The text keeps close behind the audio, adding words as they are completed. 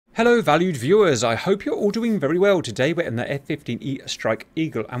Hello valued viewers, I hope you're all doing very well. Today we're in the F-15E Strike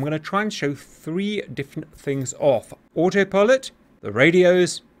Eagle and we're going to try and show three different things off. Autopilot, the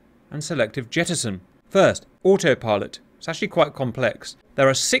radios, and Selective Jettison. First, Autopilot. It's actually quite complex. There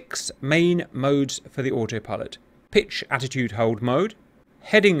are 6 main modes for the Autopilot. Pitch Attitude Hold Mode,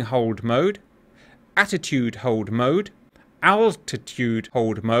 Heading Hold Mode, Attitude Hold Mode, Altitude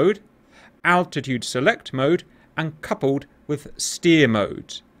Hold Mode, Altitude Select Mode, and coupled with Steer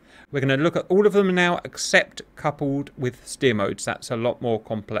Modes. We're going to look at all of them now except coupled with steer modes. That's a lot more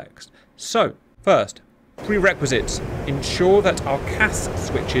complex. So, first, prerequisites. Ensure that our CAS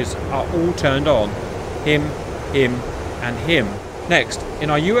switches are all turned on. Him, and him. Next, in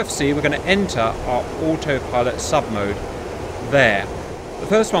our UFC, we're going to enter our autopilot sub-mode. There. The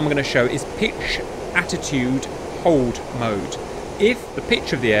first one we're going to show is Pitch Attitude Hold Mode. If the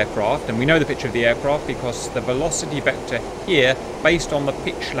pitch of the aircraft, and we know the pitch of the aircraft because the velocity vector here, based on the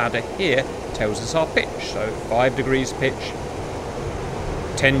pitch ladder here, tells us our pitch. So 5 degrees pitch,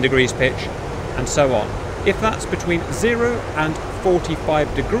 10 degrees pitch, and so on. If that's between 0 and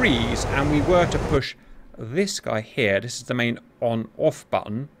 45 degrees, and we were to push this guy here, this is the main on-off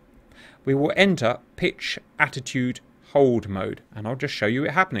button, we will enter Pitch Attitude Hold Mode. And I'll just show you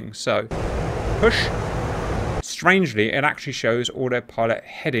it happening. So, push. Strangely, it actually shows autopilot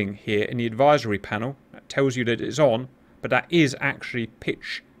heading here in the advisory panel. That tells you that it's on, but that is actually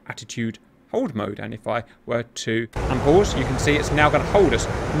pitch attitude hold mode. And if I were to unpause, you can see it's now going to hold us.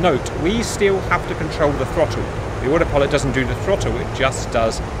 Note, we still have to control the throttle. The autopilot doesn't do the throttle, it just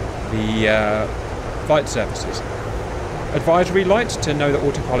does the flight surfaces. Advisory light to know that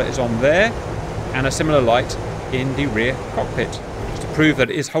autopilot is on there, and a similar light in the rear cockpit. Just to prove that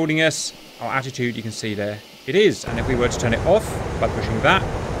it is holding us, our attitude you can see there. It is, and if we were to turn it off by pushing that,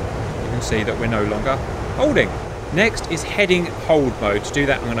 you can see that we're no longer holding. Next is heading hold mode. To do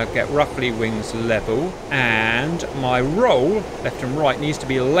that, I'm going to get roughly wings level, and my roll, left and right, needs to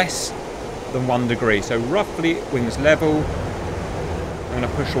be less than 1 degree. So roughly wings level. I'm going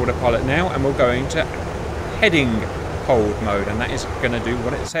to push autopilot now, and we're going to heading hold mode, and that is going to do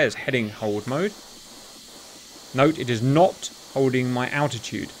what it says, heading hold mode. Note, it is not holding my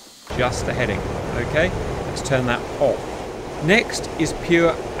altitude, just the heading. Okay. Let's turn that off. Next is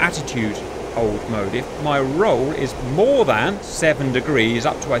pure attitude hold mode. If my roll is more than 7 degrees,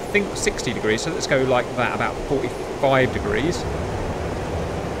 up to I think 60 degrees, so let's go like that, about 45 degrees.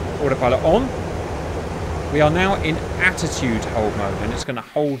 Autopilot on. We are now in attitude hold mode, and it's going to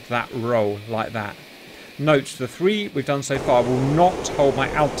hold that roll like that. Note, the 3 we've done so far will not hold my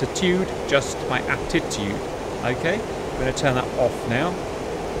altitude, just my attitude. Okay, I'm going to turn that off now.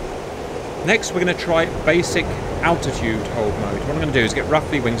 Next, we're going to try basic altitude hold mode. What I'm going to do is get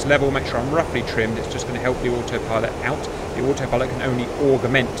roughly wings level, make sure I'm roughly trimmed. It's just going to help the autopilot out. The autopilot can only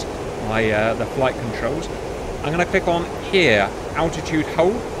augment my the flight controls. I'm going to click on here, altitude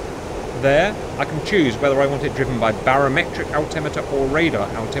hold. There, I can choose whether I want it driven by barometric altimeter or radar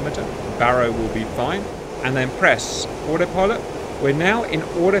altimeter. Baro will be fine. And then press autopilot. We're now in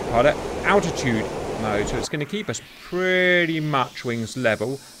autopilot altitude mode, so it's going to keep us pretty much wings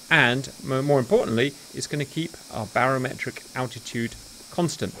level. And more importantly, it's going to keep our barometric altitude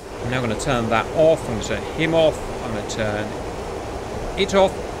constant. I'm now going to turn that off. I'm going to turn him off. I'm going to turn it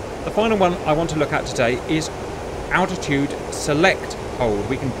off. The final one I want to look at today is altitude select hold.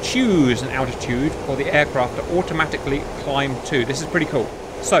 We can choose an altitude for the aircraft to automatically climb to. This is pretty cool.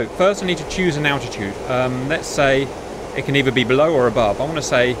 So first I need to choose an altitude. Let's say it can either be below or above. I want to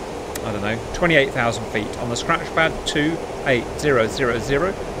say, I don't know, 28,000 feet. On the scratch pad,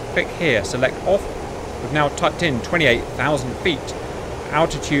 28000. Click here, select off. We've now typed in 28,000 feet.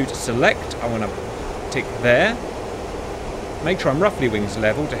 Altitude select, I want to tick there. Make sure I'm roughly wings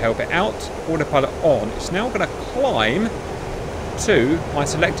level to help it out. Autopilot on. It's now going to climb to my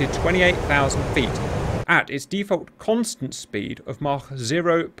selected 28,000 feet at its default constant speed of Mach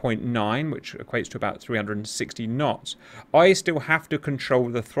 0.9, which equates to about 360 knots. I still have to control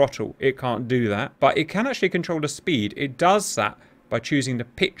the throttle. It can't do that, but it can actually control the speed. It does that by choosing the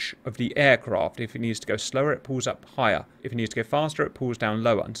pitch of the aircraft. If it needs to go slower, it pulls up higher. If it needs to go faster, it pulls down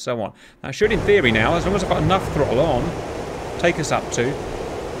lower, and so on. That should, in theory now, as long as I've got enough throttle on, take us up to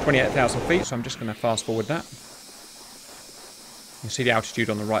 28,000 feet. So I'm just going to fast forward that. You can see the altitude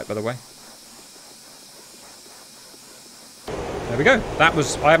on the right, by the way. There we go. That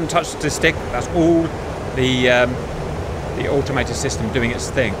was, I haven't touched the stick. That's all the automated system doing its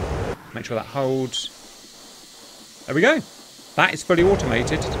thing. Make sure that holds. There we go. That is fully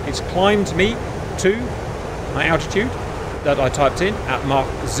automated. It's climbed me to my altitude that I typed in at Mach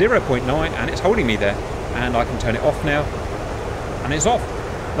 0.9, and it's holding me there. And I can turn it off now, and it's off.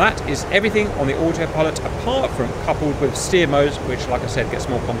 That is everything on the autopilot, apart from coupled with steer modes, which, like I said, gets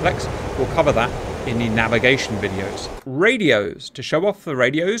more complex. We'll cover that in the navigation videos. Radios. To show off the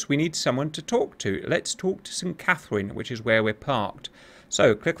radios, we need someone to talk to. Let's talk to St. Catherine, which is where we're parked.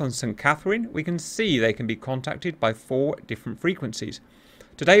 So click on St. Catherine. We can see they can be contacted by 4 different frequencies.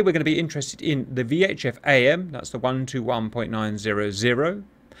 Today we're going to be interested in the VHF AM, that's the 121.900,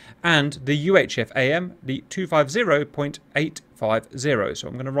 and the UHF AM, the 250.850. So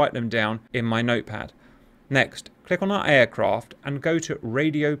I'm going to write them down in my notepad. Next, click on our aircraft and go to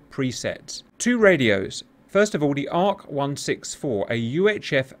radio presets. 2 radios. First of all, the ARC 164, a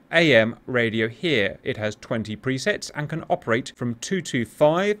UHF AM radio here. It has 20 presets and can operate from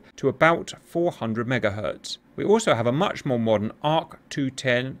 225 to about 400 megahertz. We also have a much more modern ARC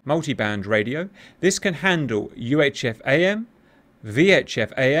 210 multiband radio. This can handle UHF AM,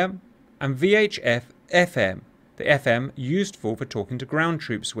 VHF AM and VHF FM, the FM used for talking to ground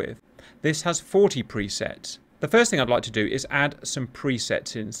troops with. This has 40 presets. The first thing I'd like to do is add some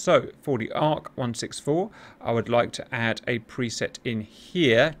presets in. So for the ARC 164, I would like to add a preset in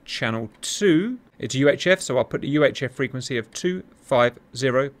here, channel 2. It's UHF, so I'll put the UHF frequency of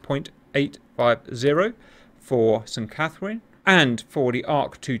 250.850 for St. Catherine. And for the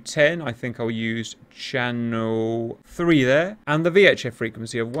ARC 210, I think I'll use channel 3 there. And the VHF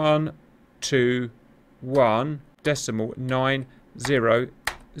frequency of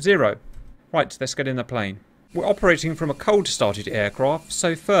 121.900. Right, let's get in the plane. We're operating from a cold started aircraft,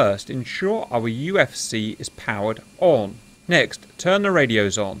 so first ensure our UFC is powered on. Next, turn the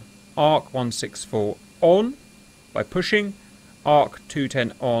radios on. ARC 164 on by pushing, ARC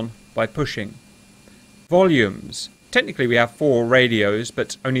 210 on by pushing. Volumes. Technically we have 4 radios,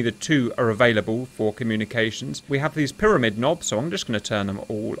 but only the 2 are available for communications. We have these pyramid knobs, so I'm just going to turn them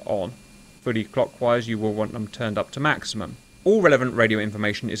all on. Fully clockwise, you will want them turned up to maximum. All relevant radio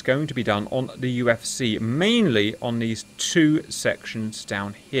information is going to be done on the UFC, mainly on these 2 sections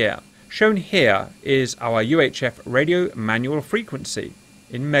down here. Shown here is our UHF radio manual frequency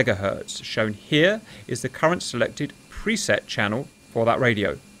in megahertz. Shown here is the current selected preset channel for that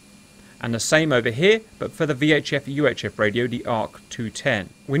radio. And the same over here, but for the VHF UHF radio, the ARC 210.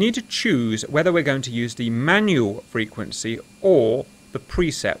 We need to choose whether we're going to use the manual frequency or the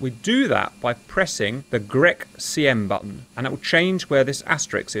preset. We do that by pressing the GREC CM button, and it will change where this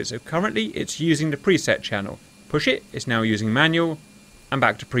asterisk is. So currently it's using the preset channel. Push it, it's now using manual, and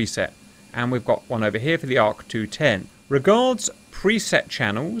back to preset. And we've got one over here for the ARC 210. Regards preset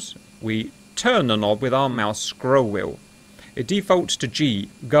channels, we turn the knob with our mouse scroll wheel. It defaults to G,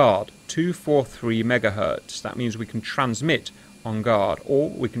 guard, 243 megahertz. That means we can transmit on guard,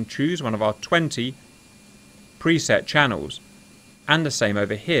 or we can choose one of our 20 preset channels. And the same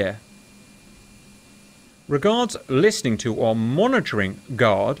over here. Regards listening to or monitoring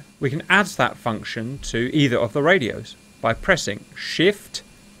guard, we can add that function to either of the radios by pressing Shift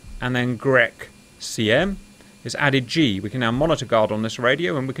and then GREC CM is added G. We can now monitor guard on this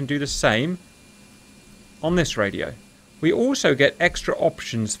radio, and we can do the same on this radio. We also get extra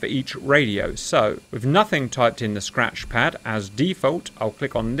options for each radio. So with nothing typed in the scratch pad as default, I'll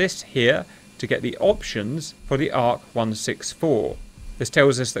click on this here to get the options for the ARC 164. This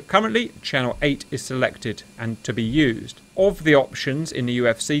tells us that currently channel 8 is selected and to be used. Of the options in the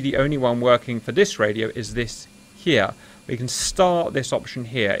UFC, the only one working for this radio is this here. We can start this option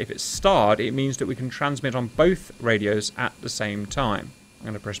here. If it's starred, it means that we can transmit on both radios at the same time. I'm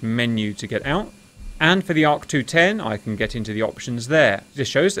going to press menu to get out. And for the ARC 210, I can get into the options there. This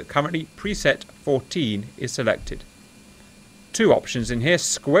shows that currently preset 14 is selected. 2 options in here,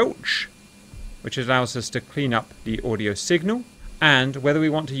 squelch, which allows us to clean up the audio signal, and whether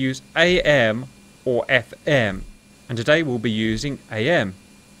we want to use AM or FM. And today we'll be using AM.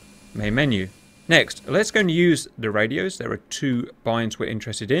 Main menu. Next, let's go and use the radios. There are 2 binds we're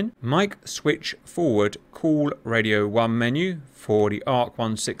interested in. Mic switch forward, call radio 1 menu for the ARC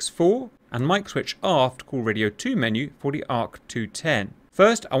 164, and mic switch aft, call radio 2 menu for the ARC 210.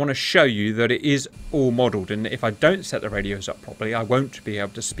 First, I want to show you that it is all modelled, and if I don't set the radios up properly, I won't be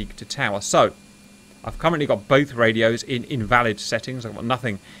able to speak to tower. So I've currently got both radios in invalid settings. I've got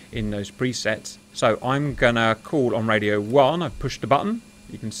nothing in those presets. So I'm going to call on radio 1. I've pushed the button.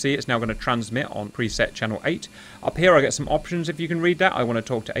 You can see it's now going to transmit on preset channel 8. Up here I get some options if you can read that. I want to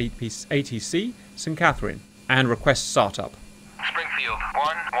talk to ATC St. Catherine and request startup. Springfield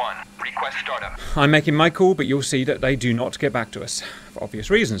 1-1, request startup. I'm making my call, but you'll see that they do not get back to us for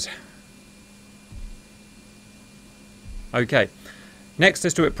obvious reasons. Okay. Next,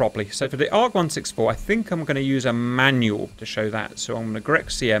 let's do it properly. So for the ARC 164, I think I'm going to use a manual to show that. So I'm going to GREC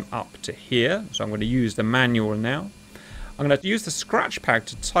CM up to here. So I'm going to use the manual now. I'm going to use the scratch pad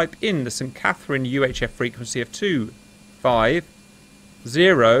to type in the St. Catherine UHF frequency of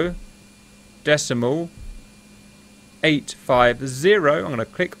 250.850. I'm going to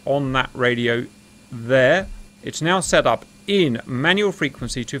click on that radio there. It's now set up in manual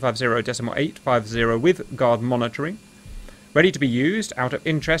frequency 250.850 with guard monitoring. Ready to be used. Out of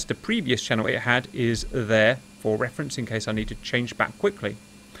interest, the previous channel it had is there for reference in case I need to change back quickly.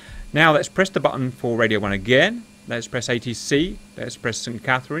 Now let's press the button for Radio 1 again. Let's press ATC. Let's press St.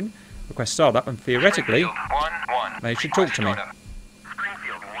 Catherine. Request startup, and theoretically, they should talk to me.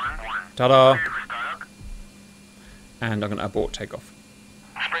 Ta-da! And I'm going to abort takeoff.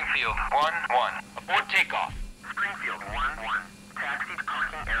 Springfield 1-1. Abort takeoff. Springfield 1-1. Taxi to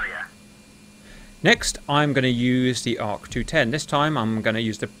parking area. Next, I'm going to use the ARC 210. This time, I'm going to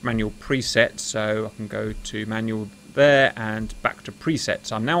use the manual preset, so I can go to manual there and back to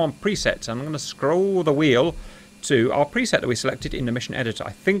presets. I'm now on presets, and I'm going to scroll the wheel to our preset that we selected in the mission editor. I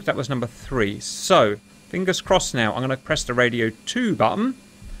think that was number 3. So, fingers crossed now. I'm going to press the radio 2 button.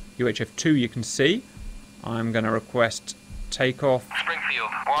 UHF 2 you can see. I'm going to request takeoff. Springfield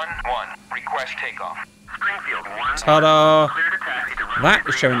 1-1. Request takeoff. Springfield 1-1. Ta-da! That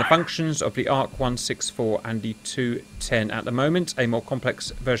is showing the functions of the ARC 164 and the 210 at the moment. A more complex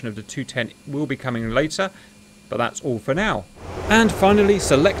version of the 210 will be coming later, but that's all for now. And finally,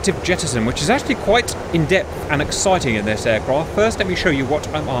 Selective Jettison, which is actually quite in-depth and exciting in this aircraft. First, let me show you what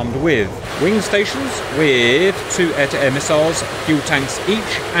I'm armed with. Wing stations with 2 air-to-air missiles, fuel tanks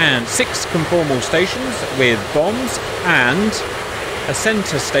each, and 6 conformal stations with bombs, and a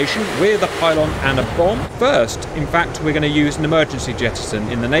centre station with a pylon and a bomb. First, in fact, we're going to use an emergency jettison.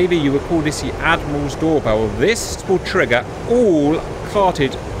 In the Navy, you would call this the Admiral's Doorbell. This will trigger all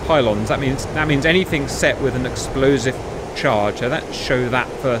carted pylons. That means anything set with an explosive charge. So let's show that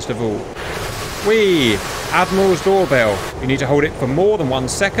first of all. Whee! Admiral's Doorbell. You need to hold it for more than 1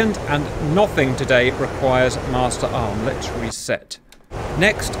 second, and nothing today requires master arm. Let's reset.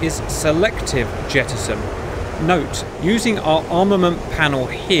 Next is Selective Jettison. Note, using our armament panel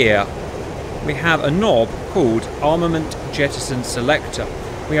here, we have a knob called Armament Jettison Selector.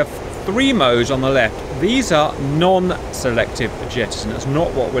 We have 3 modes on the left. These are non-selective jettison. That's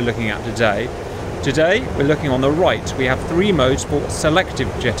not what we're looking at today. Today, we're looking on the right. We have 3 modes for selective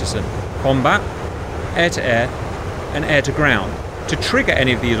jettison: combat, air-to-air, and air-to-ground. To trigger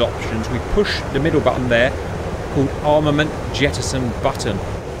any of these options, we push the middle button there, called Armament Jettison Button.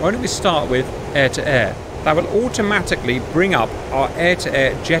 Why don't we start with air-to-air? That will automatically bring up our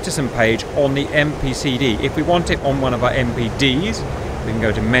air-to-air jettison page on the MPCD. If we want it on one of our MPDs, we can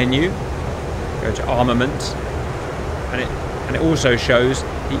go to Menu, go to Armament, and it also shows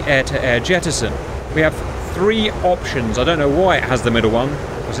the air-to-air jettison. We have 3 options. I don't know why it has the middle one,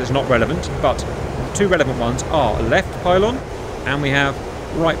 because it's not relevant, but the 2 relevant ones are left pylon and we have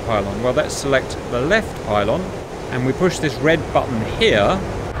right pylon. Well, let's select the left pylon and we push this red button here.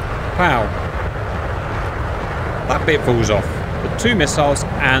 Pow! That bit falls off. The 2 missiles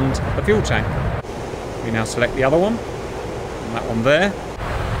and the fuel tank. We now select the other one, and that one there,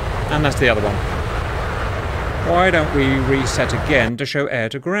 and that's the other one. Why don't we reset again to show air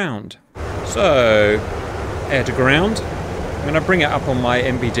to ground? So, air to ground. I'm going to bring it up on my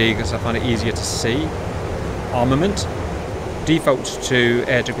MPD because I find it easier to see. Armament. Defaults to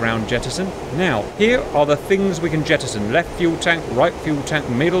air to ground jettison. Now, here are the things we can jettison. Left fuel tank, right fuel tank,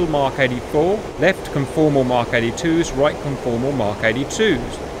 middle Mark 84, left conformal Mark 82s, right conformal Mark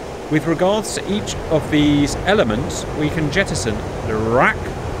 82s. With regards to each of these elements, we can jettison the rack,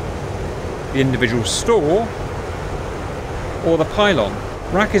 the individual store, or the pylon.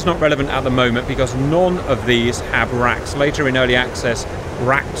 Rack is not relevant at the moment because none of these have racks. Later in early access,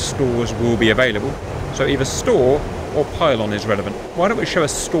 racked stores will be available. So either store or pylon is relevant. Why don't we show a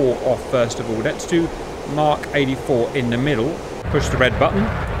store off first of all? Let's do Mark 84 in the middle. Push the red button.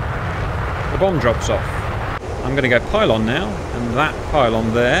 The bomb drops off. I'm going to go pylon now, and that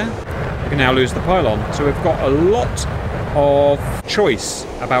pylon there. We can now lose the pylon. So we've got a lot of choice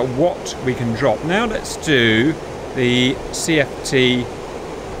about what we can drop. Now let's do the CFT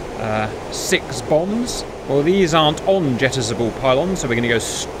 6 bombs. Well, these aren't on jettisonable pylons, so we're going to go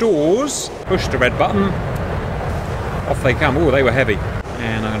stores. Push the red button. Off they come. Oh, they were heavy.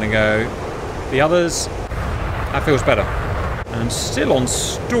 And I'm going to go the others. That feels better. And still on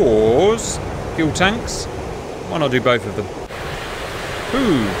stores, fuel tanks. Why not do both of them?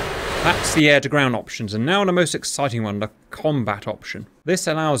 Ooh, that's the air-to-ground options. And now the most exciting one, the combat option. This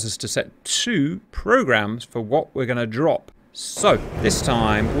allows us to set 2 programs for what we're going to drop. So, this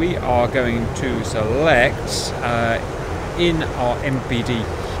time we are going to select in our MPD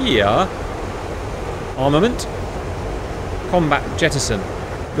here, armament, Combat Jettison.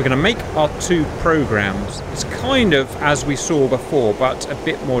 We're going to make our 2 programs. It's kind of as we saw before, but a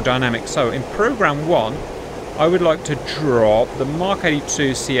bit more dynamic. So in program 1, I would like to drop the Mark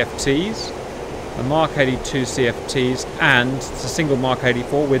 82 CFTs, the Mark 82 CFTs, and the single Mark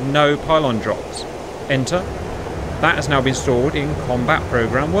 84 with no pylon drops. Enter. That has now been stored in Combat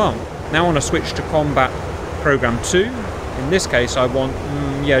Program 1. Now I want to switch to Combat Program 2. In this case, I want,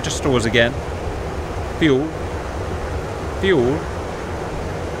 just stores again. Fuel. Fuel.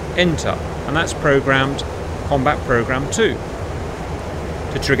 Enter, and that's programmed Combat Program 2.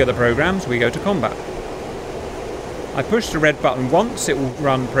 To trigger the programs, we go to Combat. I push the red button once, it will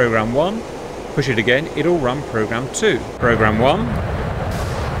run Program 1. Push it again, it will run Program 2. Program 1.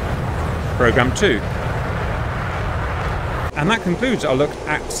 Program 2. And that concludes our look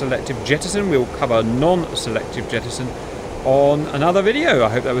at Selective Jettison. We'll cover non-Selective Jettison on another video. I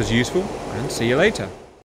hope that was useful, and see you later.